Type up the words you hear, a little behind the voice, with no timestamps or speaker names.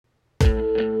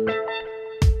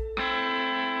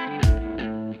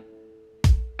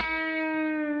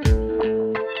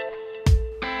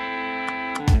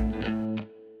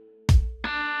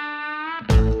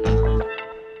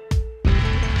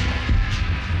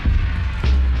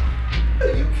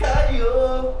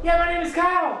Kyle. Yeah, my name is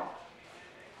Kyle.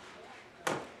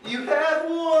 You have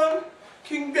won.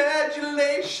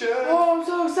 Congratulations. Oh, I'm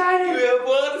so excited. You have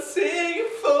won a sing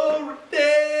for a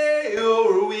day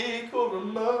or a week or a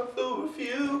month or a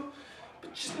few.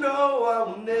 But just know I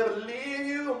will never leave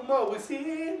you. I'm always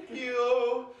in you.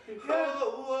 Oh,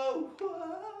 oh, oh.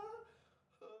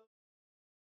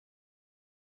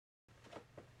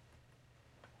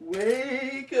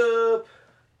 Wake up.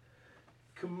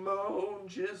 Come on,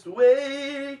 just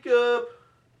wake up.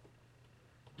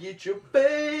 Get your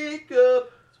bake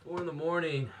up. It's 4 in the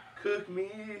morning. Cook me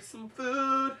some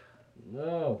food.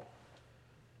 No.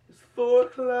 It's 4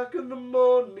 o'clock in the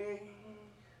morning.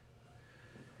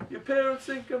 Your parents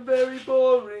think I'm very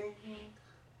boring.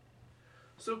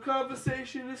 So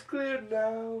conversation is clear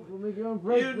now. We'll make your own You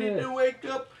breakfast. need to wake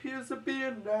up. Here's a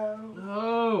beer now.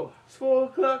 No. It's 4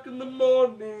 o'clock in the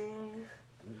morning.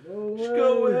 No Just way.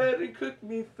 go ahead and cook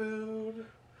me food.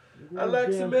 I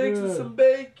like some eggs and some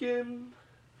bacon.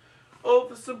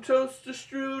 Over some toaster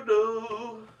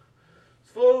strudel.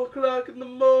 It's 4 o'clock in the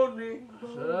morning.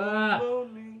 Shut up.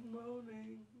 Morning.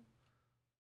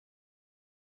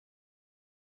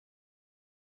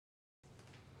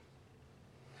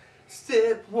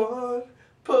 Step 1,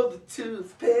 pull the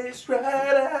toothpaste right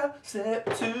out.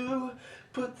 Step 2,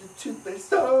 put the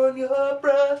toothpaste on your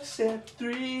brush. Step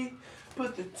 3,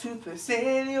 put the toothpaste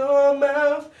in your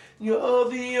mouth. You're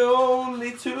the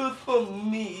only tooth for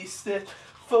me. Step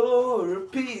 4,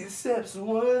 repeat steps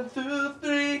 1 through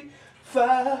 3.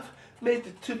 5, make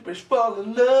the toothbrush fall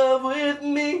in love with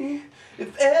me.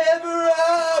 If ever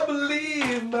I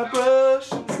believe my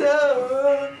brushing's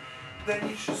done, then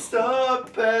you should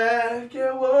start back.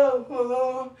 Yeah, whoa,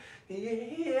 whoa,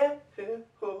 yeah,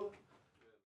 whoa.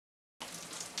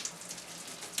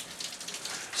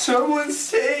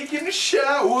 Someone's taking a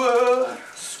shower,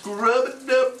 scrubbing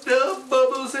up the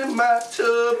bubbles in my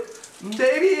tub.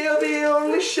 Baby, you're the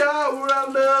only shower I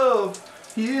love.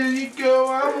 Here you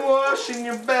go, I'm washing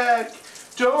your back.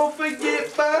 Don't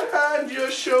forget behind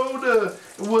your shoulder,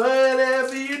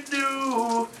 whatever you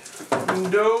do,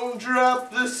 don't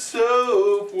drop the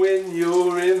soap when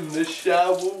you're in the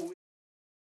shower.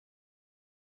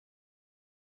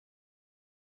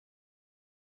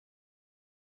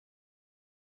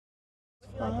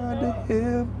 Find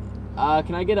him.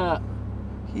 Can I get a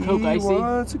Coke Icy? He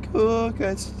wants a Coke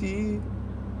Icy.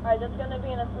 Alright, that's gonna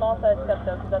be in a small size cup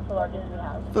though, because that's the largest we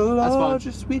have. The That's fine.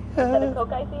 largest we Is that a have.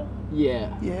 Coke Icy?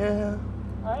 Yeah. Yeah.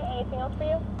 Alright, anything else for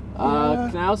you?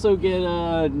 Can I also get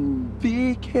a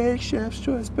BK Chef's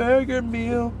Choice Burger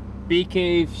Meal.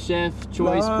 BK Chef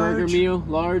Choice Burger Large. Meal?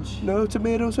 Large? No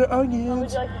tomatoes or What would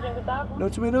onions. you like to drink with that? No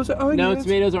tomatoes or onions. No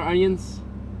tomatoes or onions?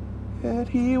 And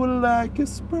he would like a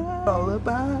Sprite. All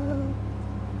about,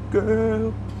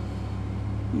 girl,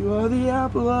 you are the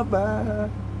apple of my eye.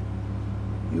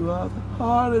 You are the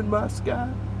heart in my sky.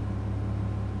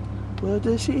 What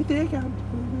does she think I'm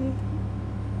doing?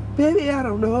 Baby, I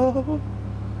don't know.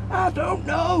 I don't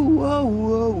know. Whoa,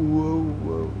 whoa, whoa,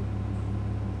 whoa.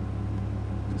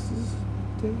 This is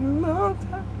taking a long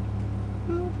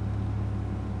time.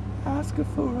 Asking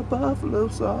for a buffalo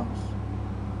sauce.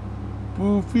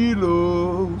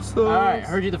 Buffalo sauce. Alright,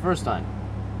 heard you the first time.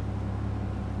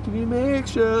 Can you make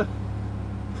sure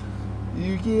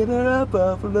you get her a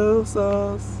buffalo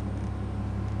sauce?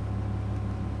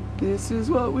 This is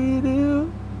what we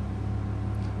do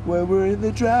when we're in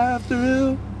the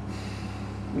drive-thru.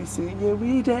 We sing and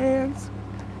we dance,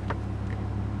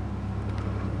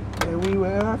 and we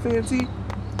wear our fancy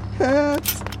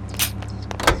hats.